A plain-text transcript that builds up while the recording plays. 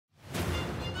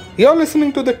You're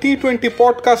listening to the T20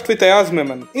 podcast with Ayaz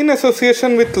Memon in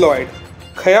association with Lloyd.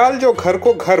 ख्याल जो घर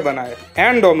को घर बनाए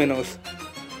and Domino's.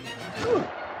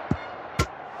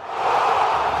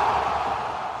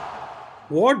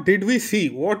 What did we see?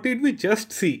 What did we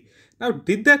just see? Now,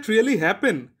 did that really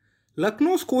happen?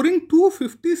 Lucknow scoring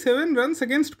 257 runs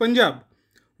against Punjab.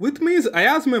 With me is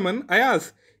Ayaz Memon.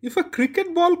 Ayaz, if a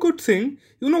cricket ball could sing,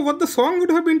 you know what the song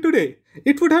would have been today?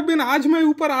 It would have been Aaj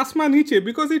Main Upar Aasmaan Niche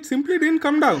because it simply didn't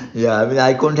come down. Yeah, I mean,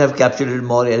 I couldn't have captured it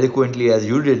more eloquently as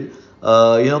you did.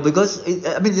 Because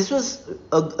this was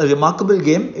a remarkable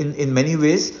game in many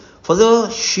ways for the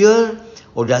sheer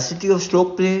audacity of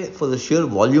stroke play, for the sheer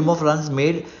volume of runs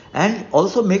made, and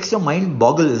also makes your mind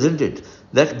boggle, isn't it?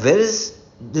 That where is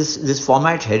this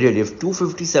format headed? If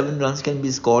 257 runs can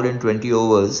be scored in 20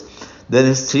 overs, then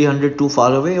is 300 too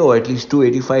far away, or at least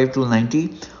 285,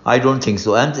 290? I don't think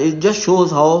so. And it just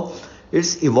shows how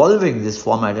it's evolving, this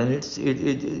format, and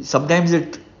it sometimes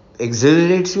it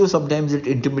exhilarates you, sometimes it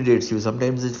intimidates you,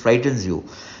 sometimes it frightens you.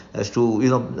 As to,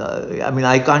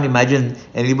 I can't imagine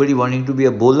anybody wanting to be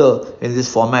a bowler in this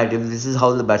format if this is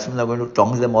how the batsmen are going to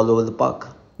tong them all over the park.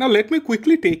 Now let me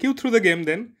quickly take you through the game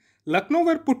then. Lucknow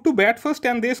were put to bat first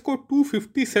and they scored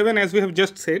 257 as we have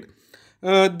just said.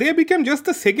 They became just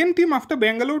the second team after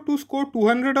Bangalore to score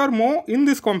 200 or more in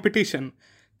this competition.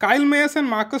 Kyle Mayers and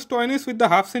Marcus Stoinis with the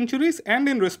half centuries, and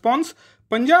in response,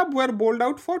 Punjab were bowled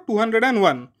out for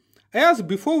 201. As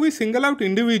before we single out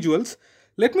individuals,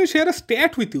 let me share a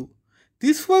stat with you.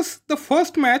 This was the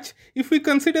first match, if we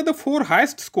consider the 4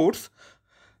 highest scores,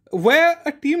 where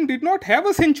a team did not have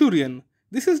a centurion.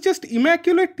 This is just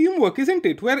immaculate teamwork, isn't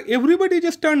it? Where everybody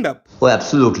just turned up. Oh,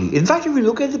 absolutely. In fact, if you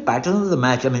look at the pattern of the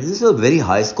match, this is a very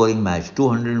high scoring match.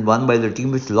 201 by the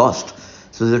team which lost.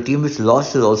 So the team which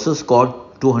lost has also scored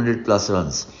 200 plus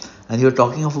runs. And you're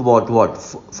talking of about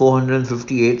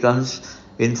 458 runs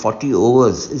in 40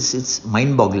 overs. It's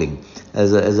mind-boggling,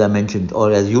 as I mentioned,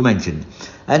 or as you mentioned.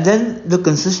 And then the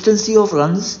consistency of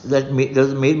runs that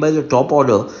was made by the top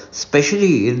order,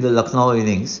 especially in the Lucknow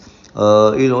innings,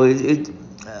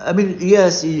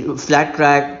 yes, flat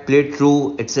track, played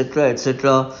through,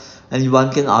 etc. And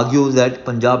one can argue that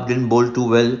Punjab didn't bowl too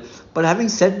well. But having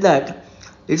said that,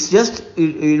 it's just,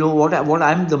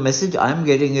 the message I'm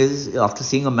getting is, after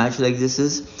seeing a match like this,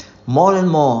 is more and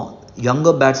more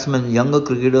younger batsmen, younger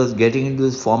cricketers getting into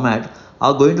this format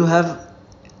are going to have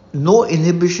no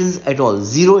inhibitions at all,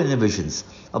 zero inhibitions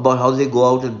about how they go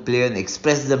out and play and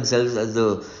express themselves, as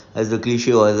the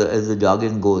cliche or as the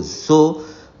jargon goes. So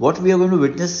what we are going to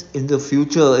witness in the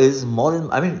future is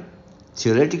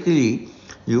theoretically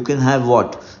you can have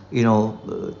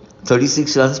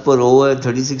 36 runs per over,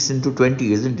 36 into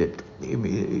 20, isn't it?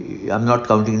 I'm not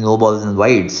counting no balls and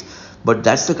wides, but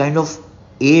that's the kind of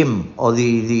aim or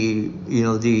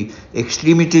the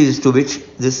extremities to which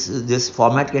this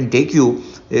format can take you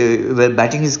where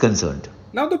batting is concerned.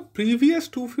 Now the previous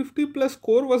 250 plus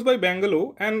score was by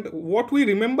Bangalore, and what we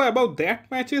remember about that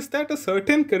match is that a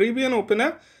certain Caribbean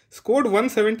opener scored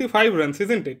 175 runs,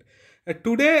 isn't it?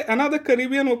 Today another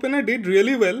Caribbean opener did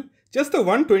really well, just a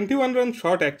 121 run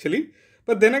shot actually,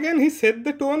 but then again he set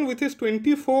the tone with his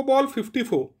 24 ball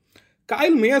 54.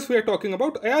 Kyle Mayers we are talking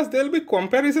about. Yes, there will be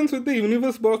comparisons with the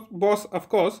universe boss, of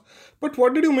course, but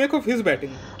what did you make of his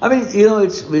batting?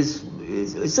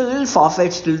 It's a little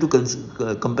far-fetched still to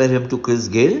compare him to Chris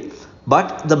Gayle,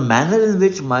 but the manner in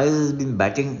which Mayers has been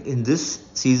batting in this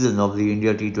season of the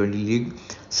India T20 League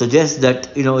suggests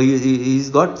that he's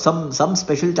got some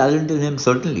special talent in him,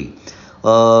 certainly.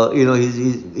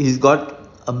 He's got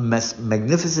a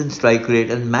magnificent strike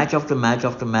rate, and match after match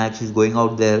after match he's going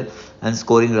out there and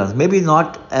scoring runs. Maybe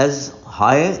not as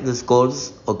high the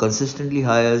scores or consistently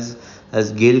high as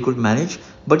Gayle could manage,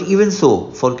 but even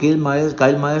so, for Kyle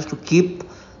Mayers to keep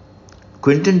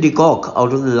Quinton de Kock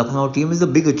out of the Lucknow team is a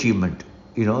big achievement.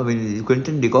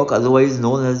 Quinton de Kock, otherwise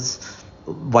known as,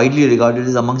 widely regarded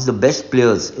as amongst the best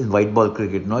players in white ball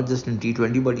cricket, not just in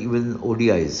T20 but even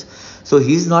ODIs. So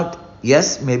he's not,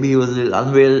 yes, maybe he was a little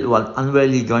unwell,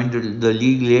 he joined the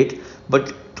league late,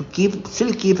 but to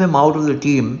still keep him out of the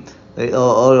team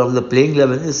or of the playing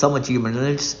 11 is some achievement, and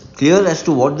it's clear as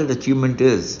to what that achievement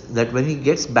is, that when he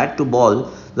gets back to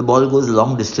ball, the ball goes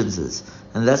long distances,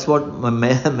 and that's what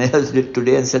Mayers did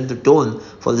today and set the tone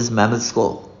for this mammoth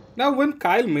score. Now when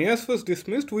Kyle Mayers was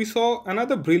dismissed, we saw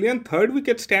another brilliant third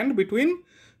wicket stand between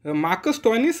Marcus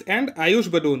Stoinis and Ayush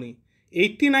Badoni.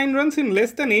 89 runs in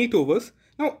less than 8 overs.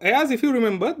 Now, as if you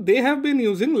remember, they have been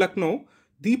using Lucknow,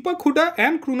 Deepak Hooda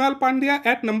and Krunal Pandya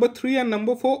at number 3 and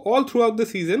number 4 all throughout the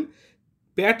season.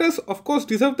 Batters, of course,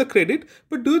 deserve the credit,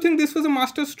 but do you think this was a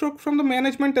masterstroke from the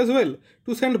management as well,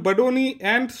 to send Badoni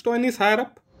and Stoinis higher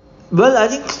up? Well, I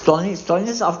think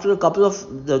Stoinis, after a couple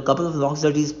of knocks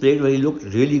that he's played where he looked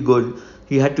really good,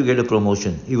 he had to get a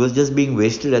promotion. He was just being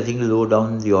wasted, I think, low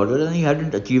down the order, and he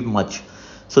hadn't achieved much.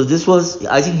 So this was,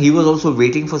 I think, he was also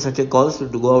waiting for such a call, so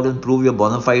to go out and prove your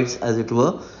bona fides, as it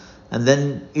were. And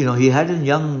then, he had in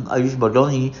young Ayush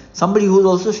Badoni somebody who's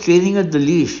also straining at the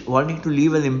leash, wanting to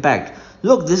leave an impact.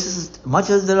 Look, this is much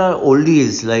as there are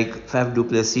oldies like Faf du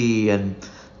Plessis and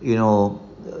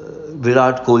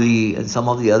Virat Kohli and some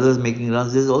of the others making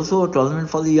runs. There's also a tournament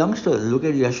for the youngsters. Look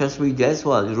at Yashasvi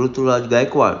Jaiswal, Ruturaj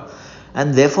Gaikwad.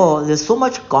 And therefore, there's so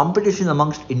much competition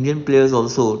amongst Indian players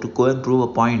also to go and prove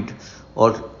a point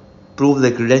or prove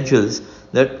their credentials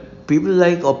that people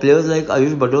like or players like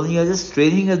Ayush Badoni are just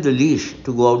training at the leash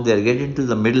to go out there, get into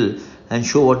the middle and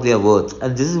show what they are worth.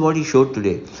 And this is what he showed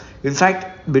today. In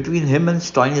fact, between him and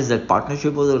Stoinis, that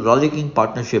partnership was a rollicking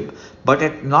partnership. But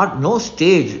at no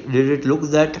stage did it look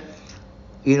that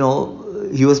he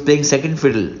was playing second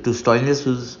fiddle to Stoinis,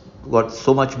 who's got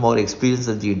so much more experience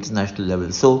at the international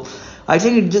level. So I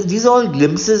think these are all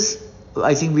glimpses.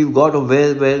 I think we've got of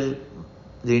where the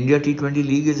India T20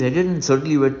 League is headed, and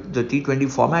certainly where the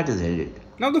T20 format is headed.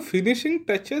 Now, the finishing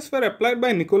touches were applied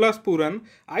by Nicholas Puran.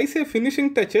 I say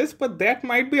finishing touches, but that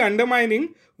might be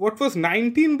undermining what was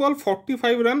 19 ball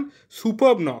 45 run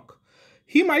superb knock.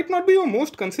 He might not be your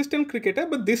most consistent cricketer,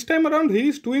 but this time around he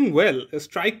is doing well. A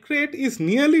strike rate is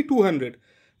nearly 200.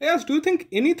 Yes, do you think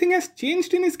anything has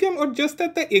changed in his game, or just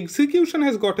that the execution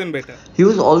has gotten better? He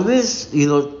was always,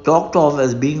 talked of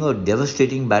as being a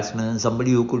devastating batsman and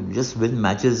somebody who could just win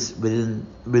matches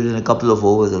within a couple of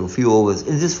overs or a few overs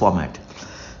in this format.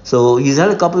 So he's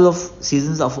had a couple of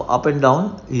seasons of up and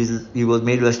down. He was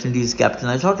made West Indies captain.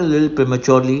 I thought a little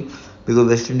prematurely, because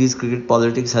West Indies cricket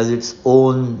politics has its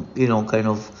own, kind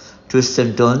of twists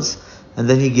and turns. And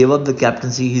then he gave up the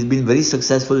captaincy. He's been very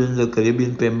successful in the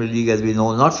Caribbean Premier League, as we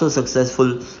know. Not so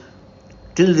successful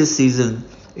till this season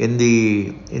in the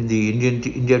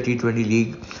India T20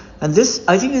 League. And this,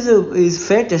 I think, is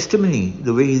fair testimony,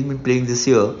 the way he's been playing this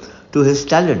year, to his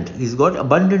talent. He's got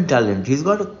abundant talent. He's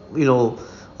got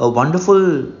a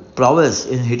wonderful prowess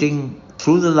in hitting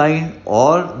through the line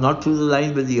or not through the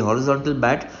line with the horizontal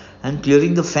bat and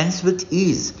clearing the fence with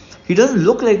ease. He doesn't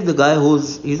look like the guy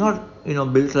he's not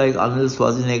built like Arnold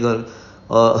Schwarzenegger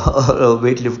or a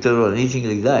weightlifter or anything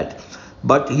like that.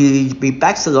 But he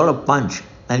packs a lot of punch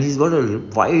and he's got a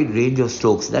wide range of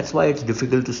strokes. That's why it's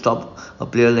difficult to stop a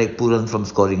player like Puran from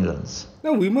scoring runs.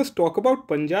 Now we must talk about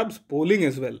Punjab's bowling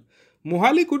as well.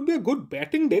 Mohali could be a good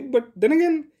batting deck, but then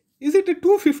again, is it a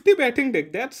 250 batting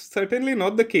deck? That's certainly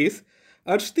not the case.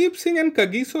 Arshdeep Singh and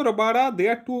Kagiso Rabada, they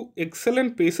are two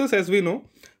excellent pacers, as we know,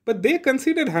 but they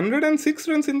conceded 106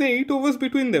 runs in the 8 overs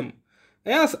between them.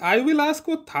 Yes, I will ask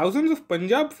what thousands of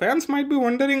Punjab fans might be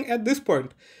wondering at this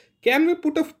point. Can we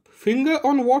put a finger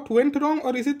on what went wrong,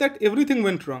 or is it that everything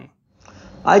went wrong?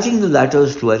 I think the latter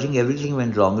is true. I think everything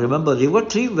went wrong. Remember, they've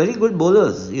got three very good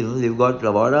bowlers. They've got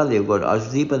Rabada, they've got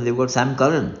Arshdeep, and they've got Sam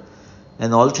Curran.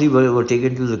 And all three were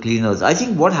taken to the cleaners. I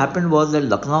think what happened was that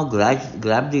Lucknow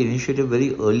grabbed the initiative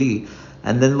very early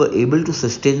and then were able to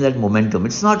sustain that momentum.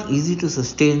 It's not easy to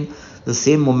sustain the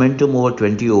same momentum over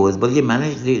 20 overs, but they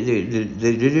managed. They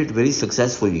did it very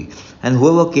successfully. And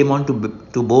whoever came on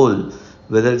to bowl,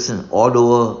 whether it's an odd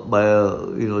over by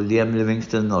Liam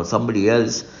Livingston or somebody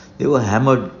else, they were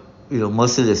hammered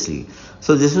mercilessly.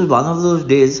 So this was one of those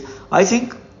days. I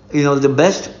think the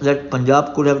best that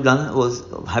Punjab could have done was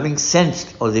having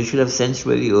sensed, or they should have sensed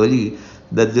very early,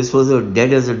 that this was a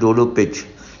dead as a dodo pitch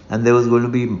and there was going to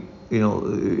be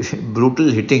brutal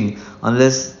hitting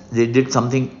unless they did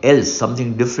something else,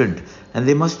 something different. And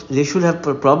they should have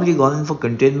probably gone in for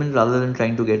containment rather than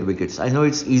trying to get wickets. I know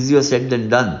it's easier said than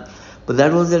done, but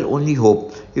that was their only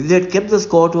hope. If they had kept the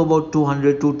score to about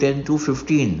 200, 210,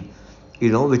 215,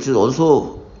 which is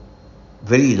also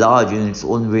very large in its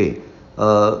own way,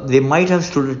 they might have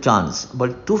stood a chance.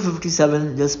 But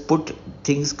 257 just put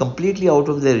things completely out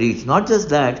of their reach. Not just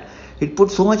that, it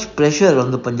put so much pressure on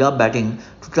the Punjab batting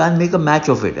to try and make a match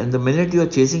of it. And the minute you are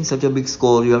chasing such a big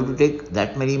score, you have to take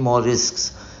that many more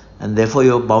risks. And therefore,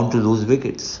 you're bound to lose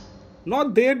wickets.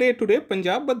 Not their day today,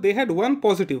 Punjab, but they had one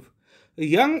positive.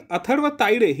 Young Atharva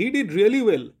Taide, he did really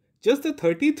well. Just the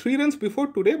 33 runs before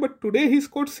today, but today he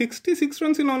scored 66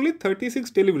 runs in only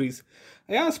 36 deliveries.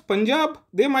 Yes, Punjab,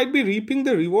 they might be reaping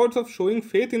the rewards of showing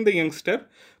faith in the youngster,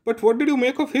 but what did you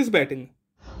make of his batting?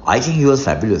 I think he was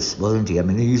fabulous, wasn't he? I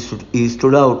mean, he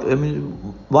stood out. I mean,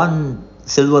 one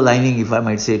silver lining, if I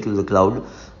might say, to the cloud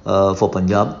for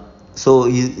Punjab. So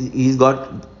he's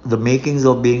got the makings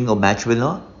of being a match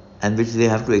winner, and which they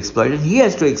have to exploit, and he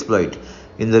has to exploit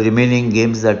in the remaining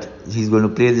games that he's going to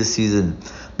play this season.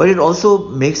 But it also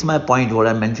makes my point, what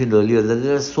I mentioned earlier, that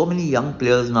there are so many young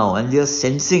players now, and they are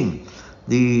sensing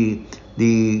the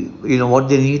what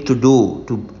they need to do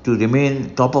to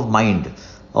remain top of mind.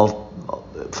 Of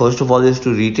first of all is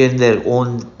to retain their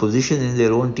own position in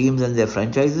their own teams and their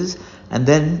franchises, and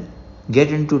then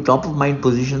get into top of mind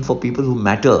position for people who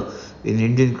matter in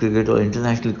Indian cricket or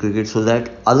international cricket, so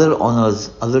that other honors,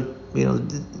 other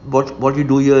what you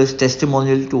do here is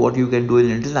testimonial to what you can do in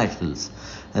internationals.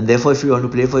 And therefore, if you want to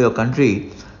play for your country,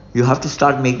 you have to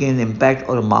start making an impact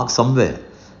or a mark somewhere.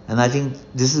 And I think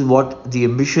this is what the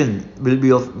ambition will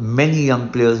be of many young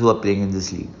players who are playing in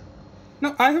this league.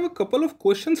 Now, I have a couple of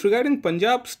questions regarding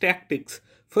Punjab's tactics.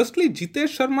 Firstly,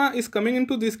 Jitesh Sharma is coming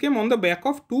into this game on the back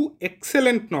of two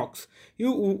excellent knocks.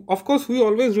 Of course, we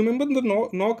always remember the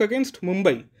knock against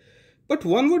Mumbai. But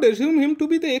one would assume him to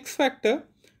be the X factor.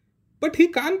 But he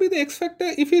can't be the X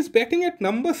factor if he's batting at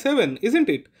number 7, isn't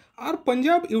it? Are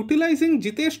Punjab utilizing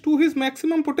Jitesh to his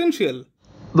maximum potential?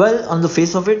 Well, on the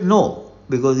face of it, no.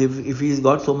 Because if he's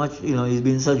got so much, he's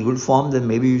been in such good form, then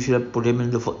maybe you should have put him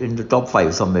in the top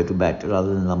 5 somewhere to bat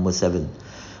rather than number 7.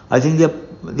 I think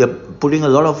they're putting a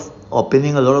lot of, or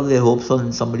pinning a lot of their hopes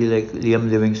on somebody like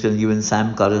Liam Livingstone, even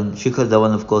Sam Curran, Shikhar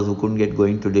Dhawan, of course, who couldn't get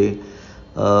going today,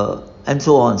 and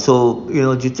so on. So,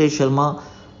 Jitesh Sharma.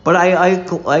 But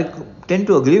I tend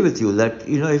to agree with you that,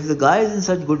 if the guy is in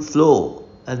such good flow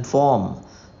and form,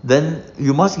 then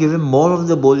you must give him more of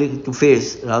the bowling to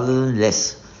face rather than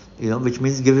less, which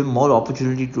means give him more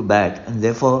opportunity to bat, and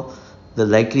therefore the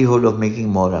likelihood of making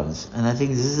more runs. And I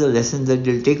think this is a lesson that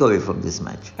they'll take away from this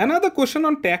match. Another question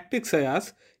on tactics,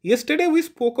 Ayaz. Yesterday we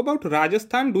spoke about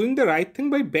Rajasthan doing the right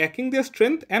thing by backing their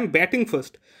strength and batting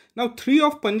first. Now 3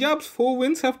 of Punjab's 4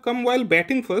 wins have come while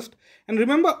batting first. And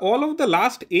remember, all of the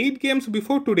last 8 games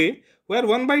before today were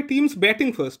won by teams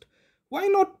batting first. Why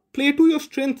not play to your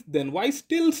strength then? Why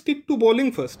still stick to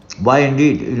bowling first? Why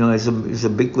indeed? It's a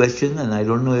big question, and I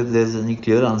don't know if there's any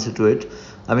clear answer to it.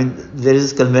 I mean, there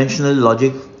is conventional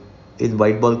logic in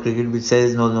white ball cricket which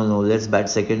says no, let's bat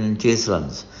second and chase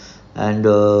runs. And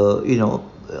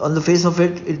on the face of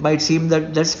it, it might seem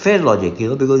that that's fair logic,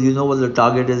 because you know what the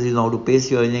target is, you know how to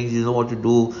pace your innings, you know what to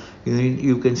do,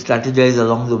 you can strategize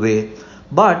along the way.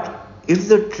 But if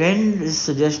the trend is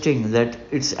suggesting that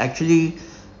it's actually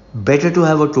better to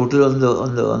have a total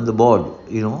on the board,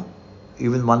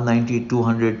 even 190,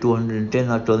 200, 210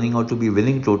 are turning out to be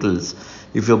winning totals.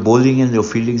 If your bowling and your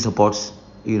fielding supports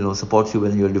you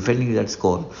when you're defending that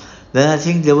score, then I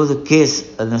think there was a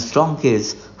case, and a strong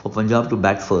case, for Punjab to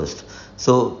bat first.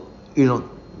 So,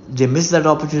 they missed that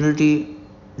opportunity.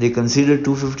 They conceded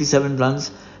 257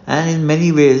 runs, and in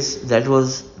many ways that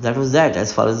was that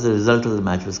as far as the result of the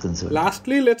match was concerned.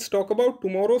 Lastly, let's talk about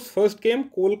tomorrow's first game,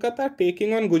 Kolkata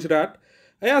taking on Gujarat.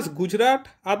 Yes, Gujarat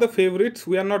are the favourites,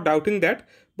 we are not doubting that.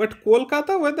 But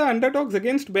Kolkata were the underdogs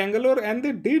against Bangalore, and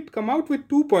they did come out with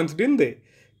 2 points, didn't they?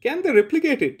 Can they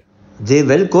replicate it? They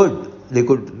well could. They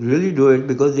could really do it,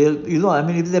 because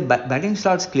if their batting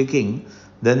starts clicking,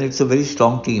 then it's a very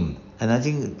strong team. And I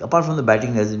think apart from the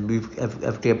batting, as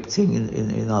I've kept saying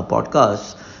in our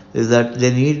podcasts, is that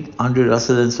they need Andre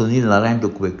Russell and Sunil Narine to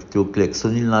click.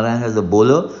 Sunil Narine as a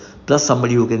bowler, plus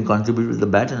somebody who can contribute with the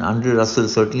bat, and Andre Russell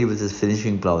certainly with his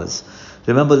finishing prowess.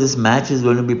 Remember, this match is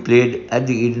going to be played at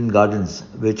the Eden Gardens,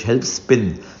 which helps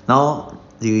spin. Now,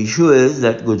 the issue is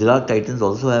that Gujarat Titans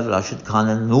also have Rashid Khan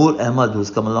and Noor Ahmad, who's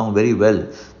come along very well,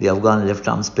 the Afghan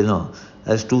left-arm spinner,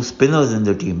 as 2 spinners in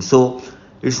the team. So,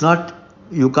 it's not,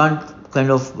 you can't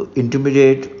kind of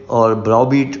intimidate or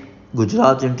browbeat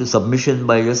Gujarat into submission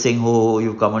by just saying, oh,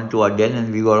 you've come into our den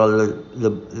and we got all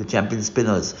the champion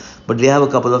spinners. But they have a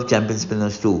couple of champion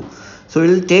spinners too. So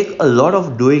it'll take a lot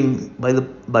of doing by the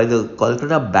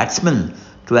Kolkata batsmen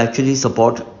to actually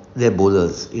support their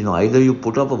bowlers. Either you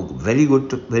put up a very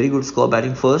good score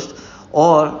batting first,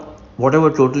 or whatever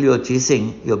total you're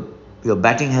chasing, your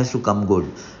batting has to come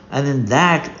good. And then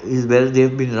that is where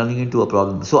they've been running into a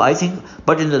problem. So I think,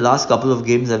 but in the last couple of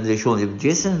games that they've shown, if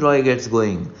Jason Roy gets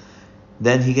going,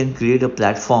 then he can create a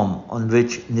platform on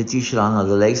which Nitish Rana,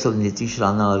 the likes of Nitish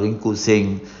Rana, Rinku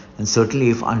Singh, and certainly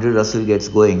if Andre Russell gets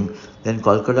going, then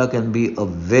Kolkata can be a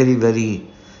very, very,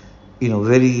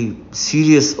 very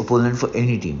serious opponent for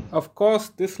any team. Of course,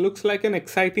 this looks like an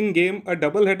exciting game, a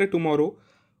double-header tomorrow.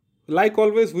 Like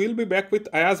always, we'll be back with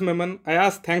Ayaz Memon.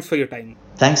 Ayaz, thanks for your time.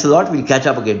 Thanks a lot. We'll catch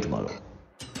up again tomorrow.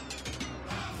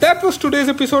 That was today's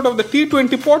episode of the T20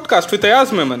 podcast with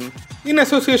Ayaz Memon, in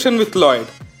association with Lloyd,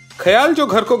 Khayal Jo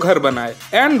Ghar Ko Ghar Banaye,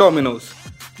 and Domino's.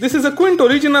 This is a Quint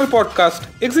original podcast,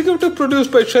 executive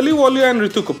produced by Shali Walia and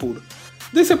Ritu Kapoor.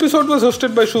 This episode was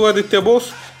hosted by Shubhaditya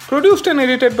Bose, produced and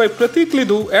edited by Pratik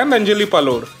Lidhu and Anjali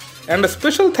Palor. And a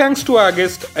special thanks to our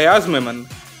guest Ayaz Memon.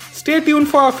 Stay tuned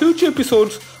for our future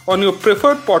episodes on your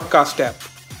preferred podcast app.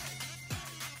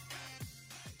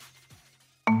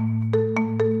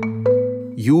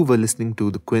 You were listening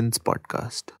to the Quince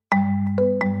podcast.